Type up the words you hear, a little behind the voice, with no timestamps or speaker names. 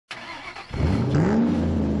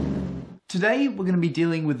Today we're going to be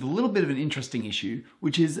dealing with a little bit of an interesting issue,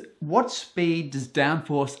 which is what speed does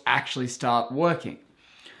downforce actually start working?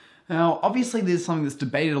 Now obviously this is something that's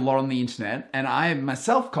debated a lot on the internet, and I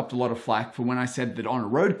myself copped a lot of flack for when I said that on a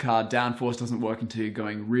road car downforce doesn't work until you're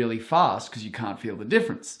going really fast because you can't feel the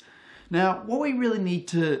difference. Now what we really need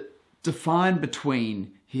to define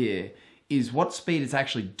between here is what speed is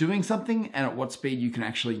actually doing something and at what speed you can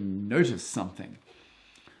actually notice something.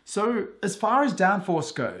 So as far as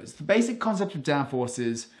downforce goes, the basic concept of downforce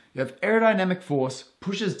is you have aerodynamic force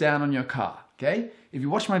pushes down on your car, okay? If you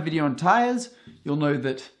watch my video on tires, you'll know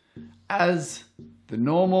that as the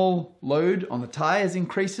normal load on the tires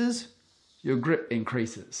increases, your grip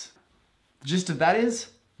increases. The gist of that is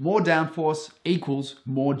more downforce equals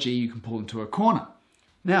more G you can pull into a corner.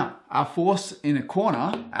 Now, our force in a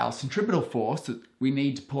corner, our centripetal force that we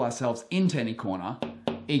need to pull ourselves into any corner,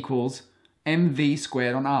 equals mv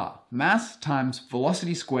squared on r. Mass times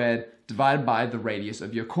velocity squared divided by the radius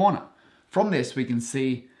of your corner. From this we can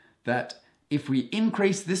see that if we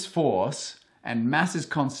increase this force and mass is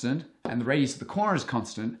constant and the radius of the corner is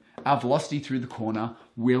constant, our velocity through the corner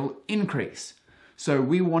will increase. So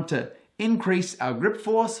we want to increase our grip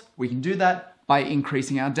force. We can do that by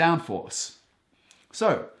increasing our downforce.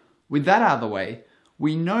 So with that out of the way,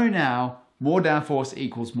 we know now more downforce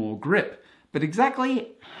equals more grip. But exactly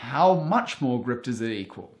how much more grip does it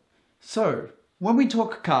equal? So when we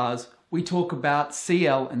talk cars, we talk about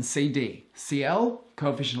CL and CD. CL,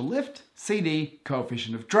 coefficient of lift, CD,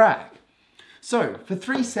 coefficient of drag. So for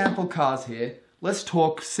 3 sample cars here, let's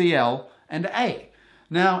talk CL and A.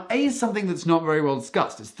 Now A is something that's not very well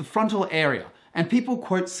discussed. It's the frontal area. And people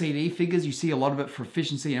quote CD figures, you see a lot of it for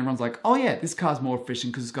efficiency, and everyone's like, oh yeah, this car's more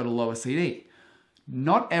efficient because it's got a lower CD.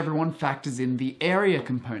 Not everyone factors in the area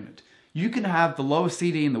component. You can have the lowest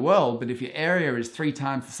CD in the world, but if your area is 3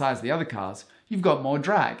 times the size of the other cars, you've got more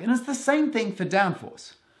drag. And it's the same thing for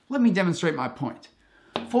downforce. Let me demonstrate my point.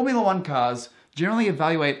 Formula 1 cars generally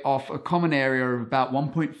evaluate off a common area of about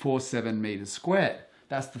 1.47 meters squared.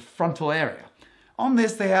 That's the frontal area. On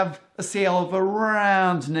this, they have a CL of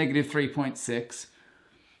around negative 3.6,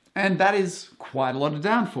 and that is quite a lot of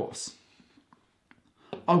downforce.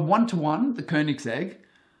 A 1-to-1, the Koenigsegg,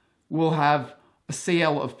 will have a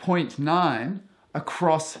CL of 0.9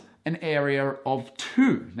 across an area of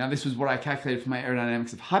 2. Now this was what I calculated for my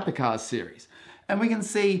aerodynamics of hypercars series. And we can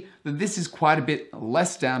see that this is quite a bit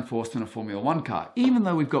less downforce than a Formula 1 car, even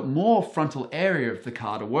though we've got more frontal area of the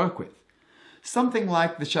car to work with. Something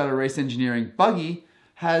like the Shadow Race Engineering buggy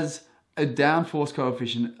has a downforce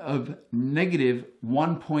coefficient of negative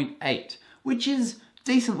 1.8, which is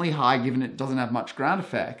decently high given it doesn't have much ground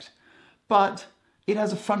effect, but it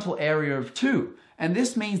has a frontal area of 2, and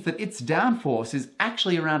this means that its downforce is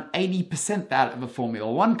actually around 80% that of a Formula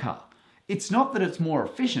 1 car. It's not that it's more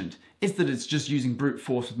efficient, it's that it's just using brute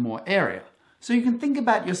force with more area. So you can think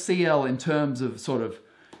about your CL in terms of sort of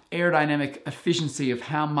aerodynamic efficiency of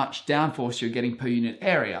how much downforce you're getting per unit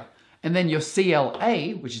area, and then your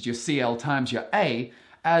CLA, which is your CL times your A,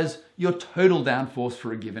 as your total downforce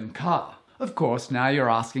for a given car. Of course, now you're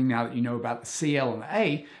asking, now that you know about the CL and the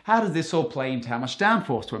A, how does this all play into how much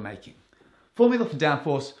downforce we're making? Formula for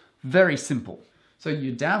downforce, very simple. So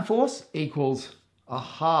your downforce equals a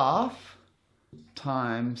half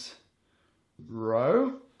times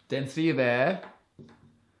rho, density of air,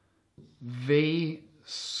 V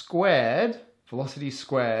squared, velocity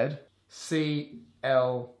squared,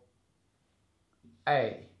 CLA.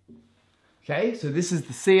 Okay, so this is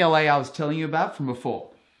the CLA I was telling you about from before.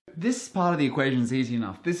 This part of the equation is easy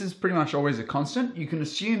enough. This is pretty much always a constant. You can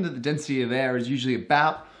assume that the density of air is usually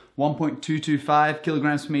about 1.225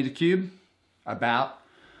 kilograms per meter cube, about.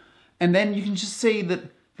 And then you can just see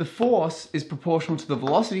that the force is proportional to the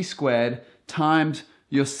velocity squared times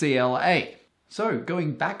your CLA. So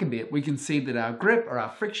going back a bit, we can see that our grip, or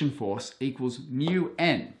our friction force, equals mu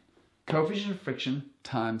n, coefficient of friction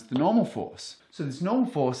times the normal force. So this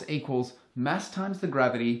normal force equals mass times the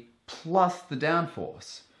gravity plus the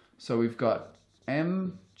downforce. So we've got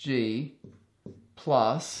mg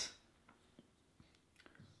plus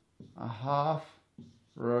a half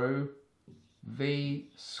rho v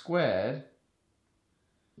squared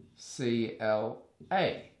CLA.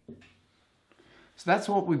 So that's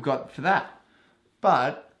what we've got for that.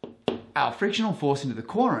 But our frictional force into the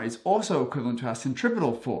corner is also equivalent to our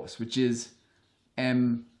centripetal force, which is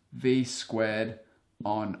mv squared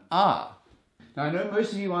on r. Now I know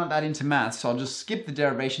most of you aren't that into maths, so I'll just skip the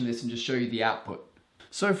derivation of this and just show you the output.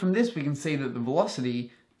 So from this we can see that the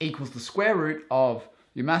velocity equals the square root of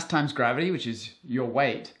your mass times gravity, which is your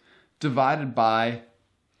weight, divided by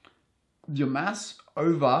your mass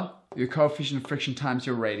over your coefficient of friction times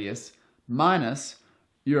your radius, minus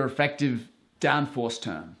your effective downforce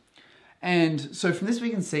term. And so from this we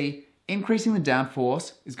can see increasing the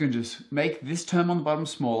downforce is going to make this term on the bottom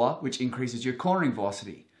smaller, which increases your cornering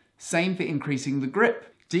velocity. Same for increasing the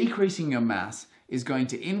grip. Decreasing your mass is going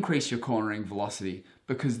to increase your cornering velocity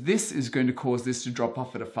because this is going to cause this to drop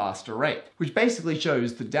off at a faster rate, which basically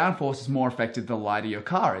shows the downforce is more effective the lighter your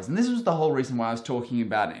car is. And this was the whole reason why I was talking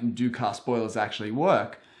about, and do car spoilers actually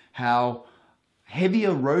work, how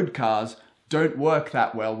heavier road cars don't work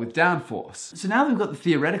that well with downforce. So now that we've got the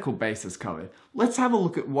theoretical basis covered, let's have a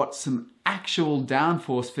look at what some actual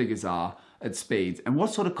downforce figures are at speeds and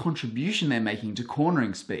what sort of contribution they're making to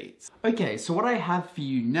cornering speeds. Okay, so what I have for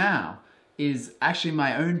you now is actually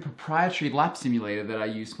my own proprietary lap simulator that I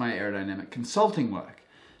use for my aerodynamic consulting work.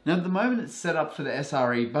 Now at the moment it's set up for the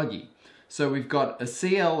SRE buggy. So we've got a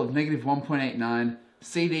CL of negative 1.89,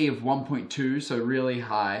 CD of 1.2, so really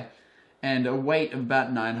high, and a weight of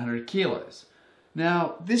about 900 kilos.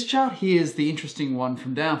 Now, this chart here is the interesting one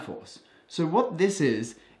from Downforce. So what this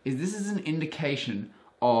is an indication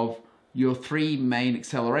of your three main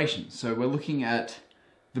accelerations. So we're looking at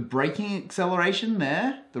the braking acceleration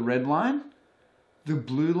there, the red line, the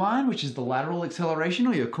blue line, which is the lateral acceleration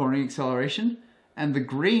or your cornering acceleration, and the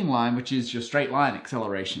green line, which is your straight line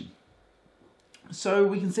acceleration. So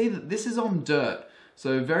we can see that this is on dirt,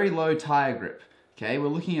 so very low tire grip. Okay, we're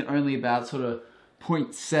looking at only about sort of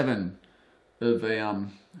 0.7 of a,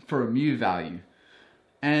 for a mu value.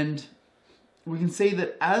 And we can see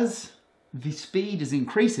that as the speed is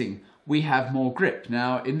increasing, we have more grip.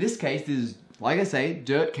 Now, in this case, this is, like I say,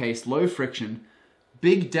 dirt case, low friction,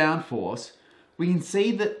 big downforce. We can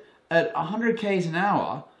see that at 100 k's an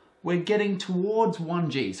hour, we're getting towards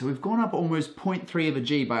 1 G. So we've gone up almost 0.3 of a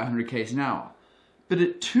G by 100 k's an hour. But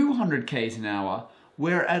at 200 k's an hour,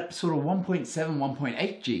 we're at sort of 1.7,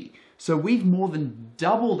 1.8 G. So we've more than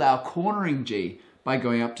doubled our cornering G by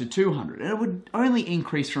going up to 200. And it would only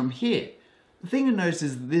increase from here. The thing to notice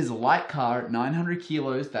is that there's a light car at 900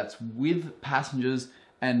 kilos that's with passengers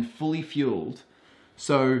and fully fueled.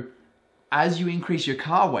 So as you increase your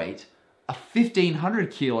car weight, a 1500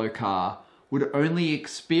 kilo car would only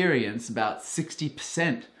experience about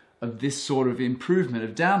 60% of this sort of improvement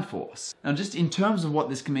of downforce. Now just in terms of what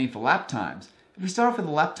this can mean for lap times, if we start off with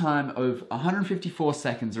a lap time of 154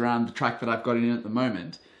 seconds around the track that I've got in at the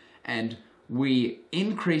moment, and we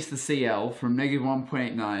increase the CL from negative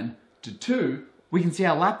 1.89 to 2, we can see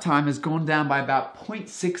our lap time has gone down by about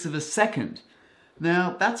 0.6 of a second.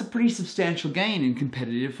 Now, that's a pretty substantial gain in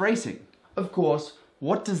competitive racing. Of course,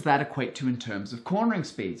 what does that equate to in terms of cornering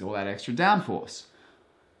speeds, all that extra downforce?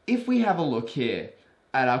 If we have a look here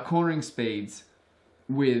at our cornering speeds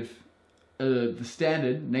with the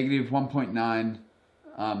standard negative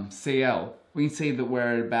 1.9 CL, we can see that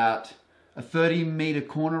we're at about a 30 meter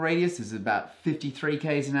corner radius is about 53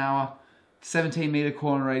 k's an hour, 17 meter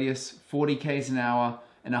corner radius 40 k's an hour,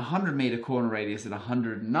 and 100 meter corner radius at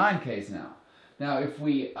 109 k's an hour. Now if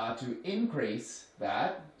we are to increase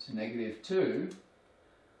that to negative 2,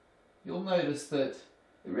 you'll notice that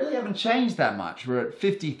we really haven't changed that much. We're at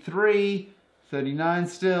 53, 39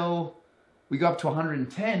 still. We go up to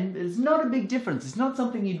 110. It's not a big difference. It's not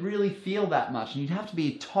something you'd really feel that much, and you'd have to be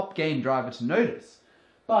a top game driver to notice.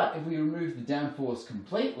 But if we remove the downforce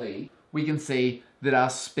completely, we can see that our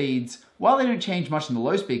speeds, while they don't change much in the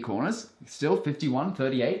low speed corners, still 51,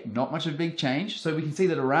 38, not much of a big change. So we can see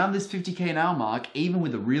that around this 50 k an hour mark, even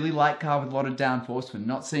with a really light car with a lot of downforce, we're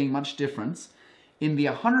not seeing much difference. In the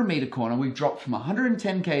 100 meter corner, we've dropped from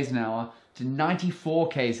 110 k's an hour to 94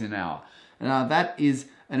 k's an hour. Now that is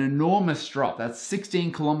an enormous drop. That's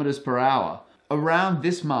 16 kilometers per hour. Around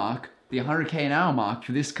this mark, the 100 k an hour mark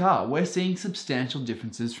for this car, we're seeing substantial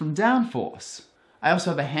differences from downforce. I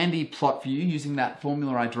also have a handy plot for you using that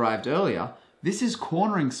formula I derived earlier. This is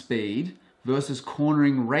cornering speed versus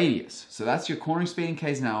cornering radius. So that's your cornering speed in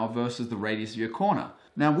k's an hour versus the radius of your corner.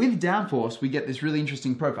 Now with downforce, we get this really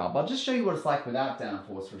interesting profile, but I'll just show you what it's like without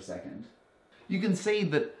downforce for a second. You can see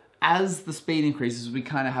that as the speed increases, we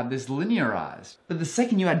kind of have this linearized. But the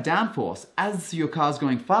second you add downforce, as your car's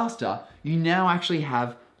going faster, you now actually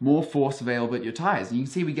have more force available at your tires. And you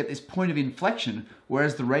can see we get this point of inflection,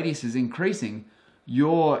 whereas the radius is increasing,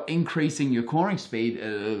 you're increasing your cornering speed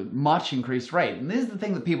at a much increased rate. And this is the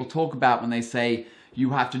thing that people talk about when they say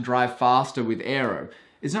you have to drive faster with aero.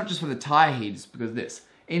 It's not just for the tire heat, it's because of this.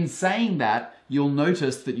 In saying that, you'll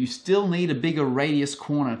notice that you still need a bigger radius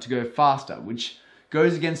corner to go faster, which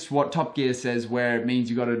goes against what Top Gear says, where it means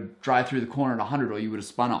you got to drive through the corner at 100 or you would have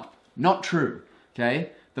spun off. Not true,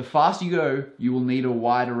 okay? The faster you go, you will need a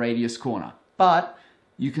wider radius corner. But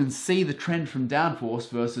you can see the trend from downforce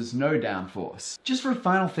versus no downforce. Just for a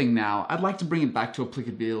final thing now, I'd like to bring it back to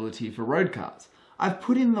applicability for road cars. I've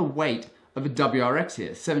put in the weight of a WRX here,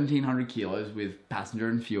 1700 kilos with passenger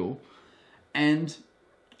and fuel, and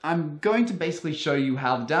I'm going to basically show you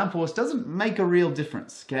how the downforce doesn't make a real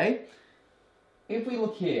difference, okay? If we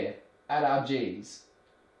look here at our Gs,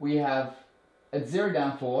 we have at zero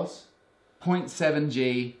downforce, 0.7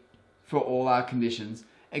 G for all our conditions,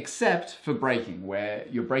 except for braking, where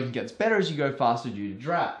your braking gets better as you go faster due to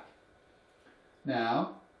drag.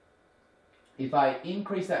 Now, if I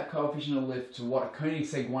increase that coefficient of lift to what a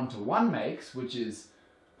Koenigsegg 1-to-1 makes, which is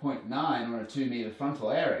 0.9 on a 2 meter frontal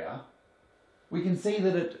area, we can see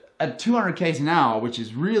that at 200 k's an hour, which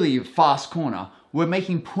is really a fast corner, we're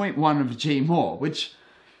making 0.1 of a G more, which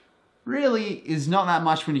really is not that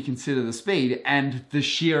much when you consider the speed and the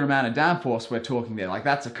sheer amount of downforce we're talking there. Like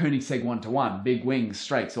that's a Koenigsegg 1-to-1, big wings,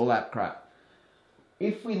 strakes, all that crap.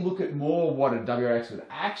 If we look at more what a WRX would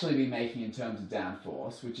actually be making in terms of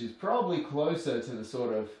downforce, which is probably closer to the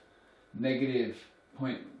sort of negative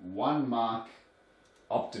 0.1 mark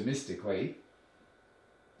optimistically,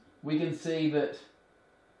 we can see that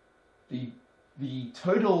the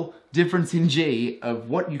total difference in G of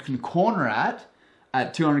what you can corner at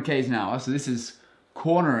 200 k's an hour, so this is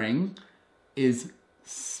cornering, is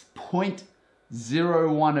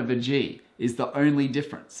 0.01 of a G is the only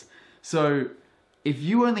difference. So if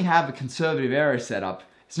you only have a conservative aero setup,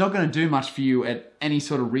 it's not going to do much for you at any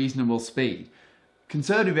sort of reasonable speed.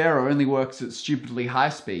 Conservative aero only works at stupidly high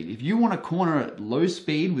speed. If you want to corner at low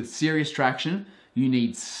speed with serious traction, you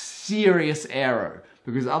need serious aero,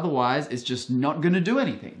 because otherwise it's just not going to do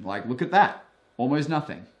anything. Like, look at that. Almost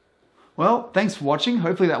nothing. Well, thanks for watching.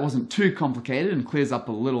 Hopefully that wasn't too complicated and clears up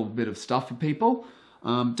a little bit of stuff for people.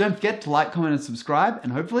 Don't forget to like, comment, and subscribe,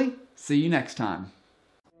 and hopefully see you next time.